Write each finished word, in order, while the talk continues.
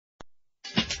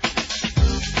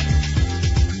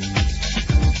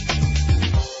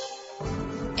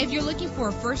for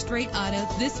a first-rate auto,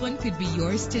 this one could be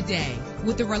yours today.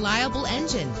 With a reliable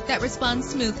engine that responds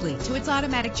smoothly to its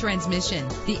automatic transmission,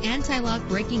 the anti-lock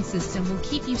braking system will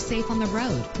keep you safe on the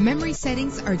road. Memory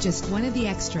settings are just one of the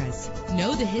extras.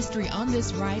 Know the history on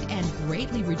this ride and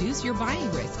greatly reduce your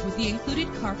buying risk with the included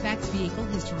Carfax Vehicle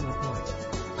History Report.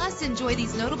 Plus, enjoy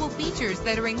these notable features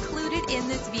that are included in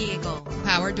this vehicle: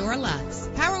 power door locks,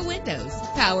 power windows,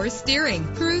 power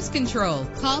steering, cruise control.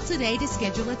 Call today to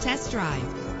schedule a test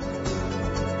drive.